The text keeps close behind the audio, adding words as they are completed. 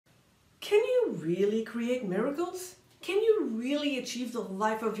you really create miracles? Can you really achieve the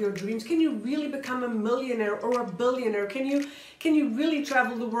life of your dreams? Can you really become a millionaire or a billionaire? Can you really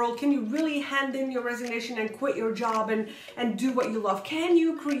travel the world? Can you really hand in your resignation and quit your job and do what you love? Can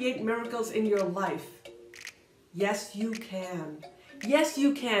you create miracles in your life? Yes, you can. Yes,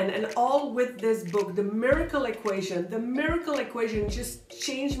 you can. And all with this book, The Miracle Equation. The Miracle Equation just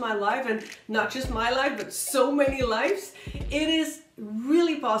changed my life, and not just my life, but so many lives. It is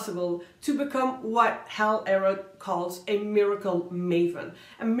really possible to become what Hal Elrod calls a miracle maven.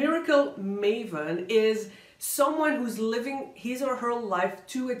 A miracle maven is someone who's living his or her life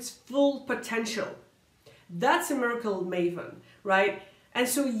to its full potential. That's a miracle maven, right? And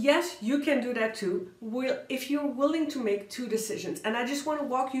so yes, you can do that too, if you're willing to make two decisions. And I just want to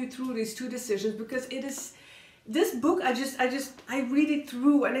walk you through these two decisions, because it is, this book, I read it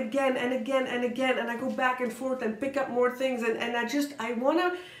through and again and again and again, and I go back and forth and pick up more things, and I want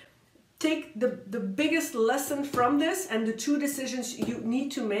to take the biggest lesson from this and the two decisions you need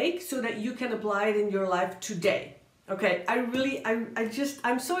to make so that you can apply it in your life today. Okay,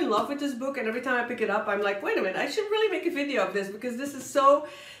 I'm so in love with this book, and every time I pick it up, I'm like, wait a minute, I should really make a video of this, because this is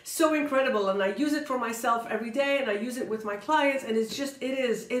so incredible, and I use it for myself every day, and I use it with my clients, and it's just, it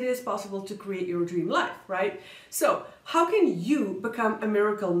is possible to create your dream life, right? So how can you become a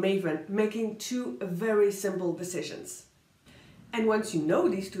miracle maven, making two very simple decisions? And once you know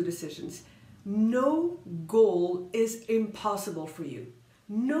these two decisions, no goal is impossible for you.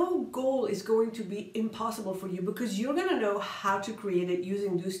 No goal is going to be impossible for you, because you're going to know how to create it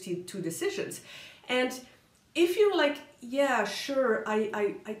using those two decisions. And if you're like, yeah, sure,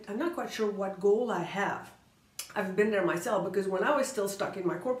 I'm not quite sure what goal I have. I've been there myself, because when I was still stuck in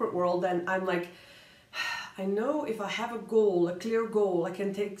my corporate world, then I'm like, I know if I have a goal, a clear goal, I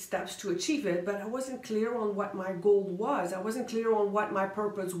can take steps to achieve it, but I wasn't clear on what my goal was. I wasn't clear on what my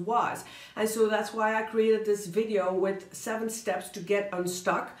purpose was. And so that's why I created this video with 7 steps to get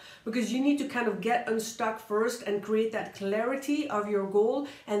unstuck, because you need to kind of get unstuck first and create that clarity of your goal.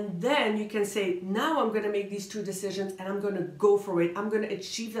 And then you can say, now I'm going to make these two decisions and I'm going to go for it. I'm going to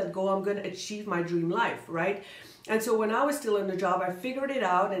achieve that goal. I'm going to achieve my dream life, right? And so when I was still in the job, I figured it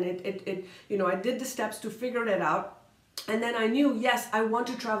out, and I did the steps to figure it out. And then I knew, yes, I want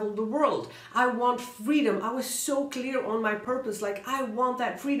to travel the world. I want freedom. I was so clear on my purpose. Like, I want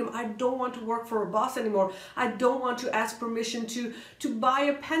that freedom. I don't want to work for a boss anymore. I don't want to ask permission to buy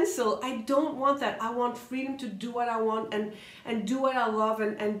a pencil. I don't want that. I want freedom to do what I want and do what I love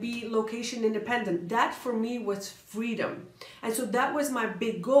and be location independent. That for me was freedom. And so that was my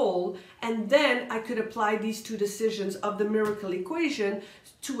big goal. And then I could apply these two decisions of the miracle equation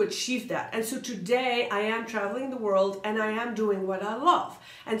to achieve that. And so today I am traveling the world and I am doing what I love.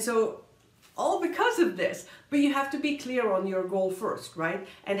 And so all because of this, but you have to be clear on your goal first, right?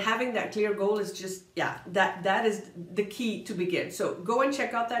 And having that clear goal is just, yeah, that is the key to begin. So go and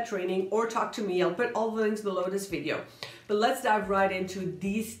check out that training or talk to me. I'll put all the links below this video. But let's dive right into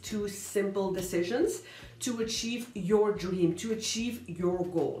these two simple decisions to achieve your dream, to achieve your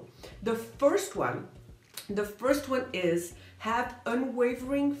goal. The first one is have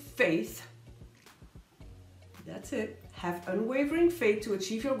unwavering faith. That's it. Have unwavering faith to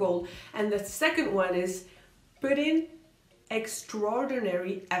achieve your goal. And the second one is put in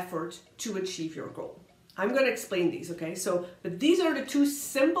extraordinary effort to achieve your goal. I'm going to explain these, okay? But these are the two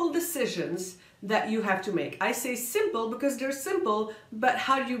simple decisions that you have to make. I say simple because they're simple, but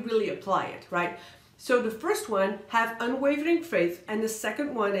how do you really apply it, right? So the first one, have unwavering faith, and the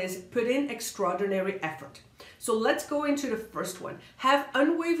second one is put in extraordinary effort. So let's go into the first one. Have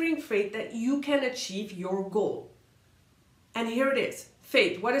unwavering faith that you can achieve your goal. And here it is.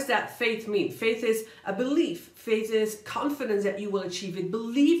 Faith. What does that faith mean? Faith is a belief. Faith is confidence that you will achieve it.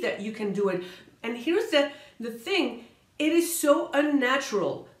 Believe that you can do it. And here's the thing. It is so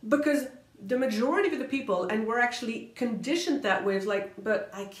unnatural, because the majority of the people, and we're actually conditioned that way, is like, but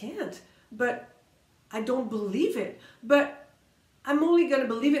I can't. But I don't believe it. But I'm only going to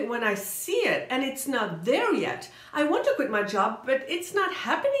believe it when I see it, and it's not there yet. I want to quit my job, but it's not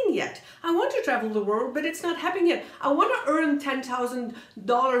happening yet. I want to travel the world, but it's not happening yet. I want to earn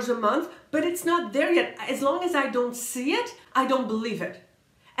 $10,000 a month, but it's not there yet. As long as I don't see it, I don't believe it.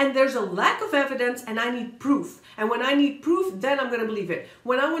 And there's a lack of evidence, and I need proof. And when I need proof, then I'm going to believe it.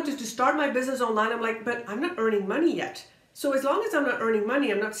 When I wanted to start my business online, I'm like, but I'm not earning money yet. So as long as I'm not earning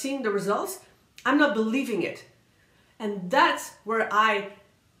money, I'm not seeing the results, I'm not believing it. And that's where I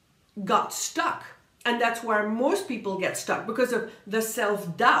got stuck. And that's where most people get stuck, because of the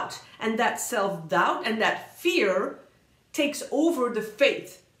self-doubt. And that self-doubt and that fear takes over the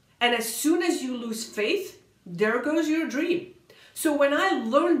faith. And as soon as you lose faith, there goes your dream. So when I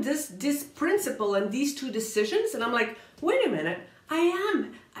learned this principle and these two decisions, and I'm like, wait a minute,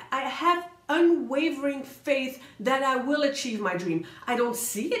 I have unwavering faith that I will achieve my dream. I don't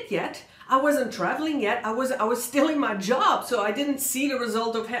see it yet. I wasn't traveling yet. I was still in my job, so I didn't see the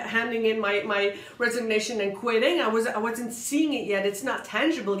result of handing in my resignation and quitting. I wasn't seeing it yet. It's not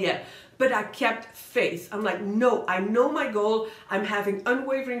tangible yet. But I kept faith. I'm like, no, I know my goal. I'm having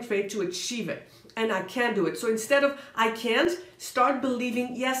unwavering faith to achieve it. And I can do it. So instead of I can't, start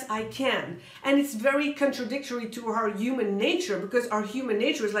believing, yes, I can. And it's very contradictory to our human nature, because our human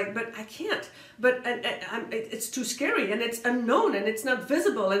nature is like, but I can't. But it's too scary, and it's unknown, and it's not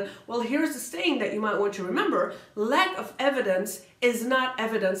visible. And well, here's the saying that you might want to remember: lack of evidence is not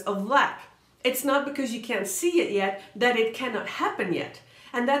evidence of lack. It's not because you can't see it yet that it cannot happen yet.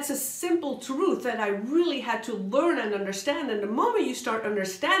 And that's a simple truth that I really had to learn and understand. And the moment you start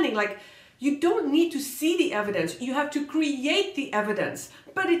understanding, like, you don't need to see the evidence. You have to create the evidence,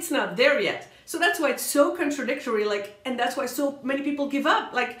 but it's not there yet. So that's why it's so contradictory, like, and that's why so many people give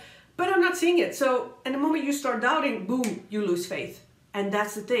up, like, but I'm not seeing it. So, and the moment you start doubting, boom, you lose faith. And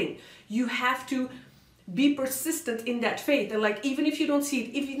that's the thing. You have to be persistent in that faith. And like, even if you don't see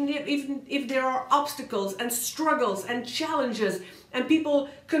it, even if there are obstacles and struggles and challenges and people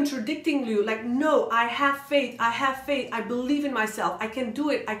contradicting you, like, no, I have faith, I believe in myself, I can do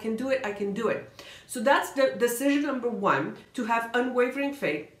it, I can do it, I can do it. So that's the decision number one, to have unwavering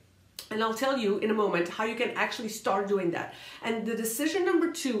faith. And I'll tell you in a moment how you can actually start doing that. And the decision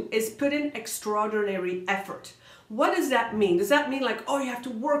number two is put in extraordinary effort. What does that mean? Does that mean like, oh, you have to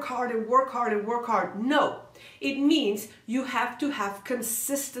work hard and work hard and work hard? No, it means you have to have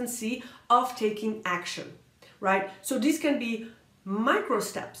consistency of taking action, right? So these can be micro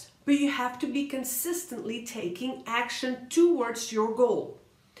steps, but you have to be consistently taking action towards your goal.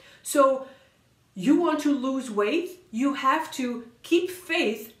 So you want to lose weight, you have to keep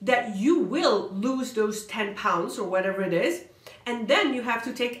faith that you will lose those 10 pounds or whatever it is. And then you have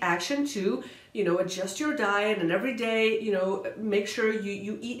to take action to, you know, adjust your diet, and every day, you know, make sure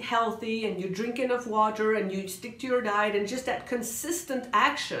you eat healthy and you drink enough water and you stick to your diet, and just that consistent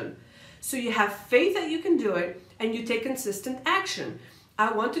action. So you have faith that you can do it, and you take consistent action.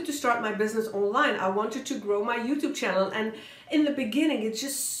 I wanted to start my business online. I wanted to grow my YouTube channel. And in the beginning, it's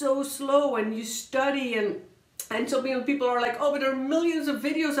just so slow, and you study, and so people are like, oh, but there are millions of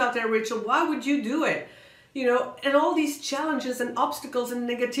videos out there, Rachel. Why would you do it? You know, and all these challenges and obstacles and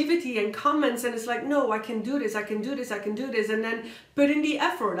negativity and comments, and it's like, no, I can do this, I can do this, I can do this. And then put in the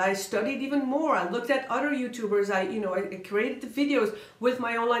effort. I studied even more. I looked at other YouTubers. I created the videos with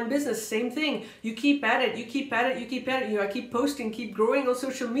my online business. Same thing. You keep at it, you keep at it, you keep at it. You know, I keep posting, keep growing on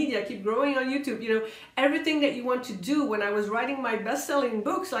social media, keep growing on YouTube. You know, everything that you want to do. When I was writing my best-selling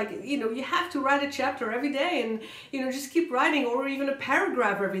books, like, you know, you have to write a chapter every day, and, you know, just keep writing, or even a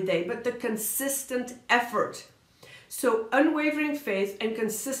paragraph every day, but the consistent effort. So unwavering faith and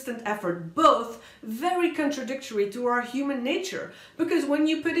consistent effort, both very contradictory to our human nature. Because when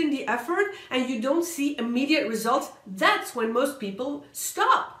you put in the effort and you don't see immediate results, that's when most people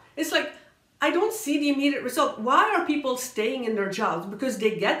stop. It's like, I don't see the immediate result. Why are people staying in their jobs? Because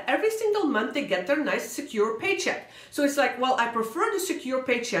they get, every single month, they get their nice secure paycheck. So it's like, well, I prefer the secure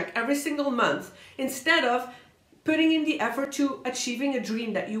paycheck every single month instead of putting in the effort to achieving a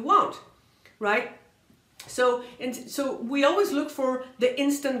dream that you want, right? So we always look for the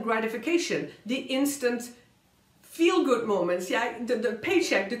instant gratification, the instant feel-good moments, yeah, the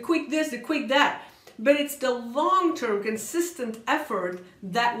paycheck, the quick this, the quick that. But it's the long-term consistent effort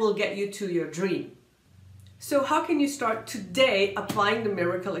that will get you to your dream. So how can you start today applying the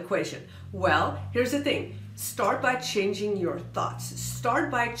miracle equation? Well, here's the thing. Start by changing your thoughts.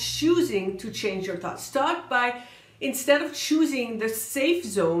 Start by choosing to change your thoughts. Start by, instead of choosing the safe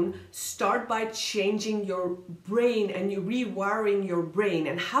zone, start by changing your brain and you rewiring your brain.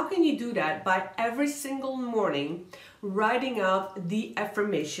 And how can you do that? By every single morning writing out the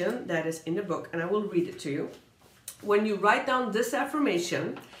affirmation that is in the book, and I will read it to you. When you write down this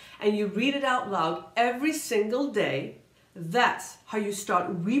affirmation and you read it out loud every single day, that's how you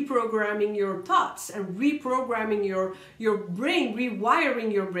start reprogramming your thoughts and reprogramming your brain,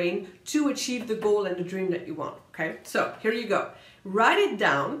 rewiring your brain to achieve the goal and the dream that you want. Okay, so here you go. Write it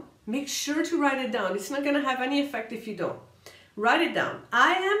down. Make sure to write it down. It's not going to have any effect if you don't. Write it down.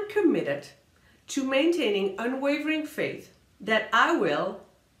 I am committed to maintaining unwavering faith that I will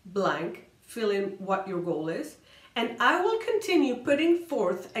blank, fill in what your goal is, and I will continue putting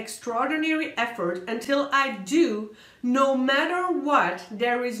forth extraordinary effort until I do, no matter what.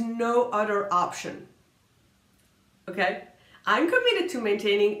 There is no other option. Okay? I'm committed to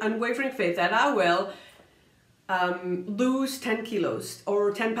maintaining unwavering faith that I will lose 10 kilos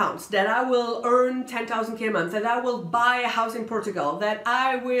or 10 pounds, that I will earn 10,000 a month, that I will buy a house in Portugal, that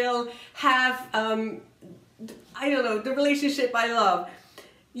I will have, I don't know, the relationship I love.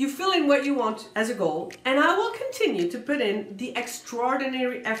 You fill in what you want as a goal, and I will continue to put in the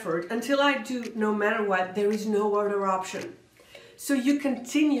extraordinary effort until I do, no matter what. There is no other option. So you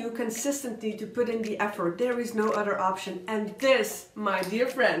continue consistently to put in the effort. There is no other option. And this, my dear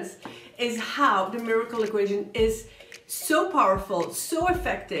friends, is how the miracle equation is so powerful, so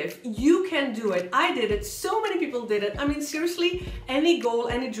effective. You can do it. I did it. So many people did it. I mean, seriously, any goal,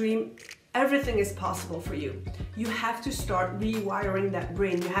 any dream, everything is possible for you. You have to start rewiring that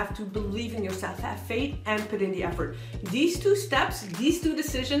brain. You have to believe in yourself, have faith, and put in the effort. These two steps, these two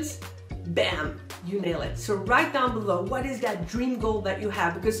decisions, bam, you nail it. So write down below, what is that dream goal that you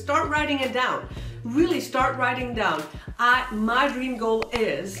have? Because start writing it down. Really start writing down. My dream goal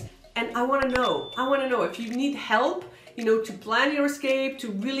is, and I want to know if you need help, you know, to plan your escape,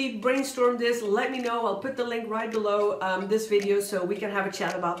 to really brainstorm this, let me know. I'll put the link right below this video so we can have a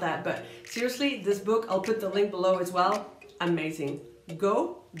chat about that. But seriously, this book, I'll put the link below as well. Amazing.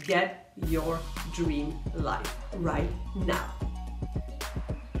 Go get your dream life right now.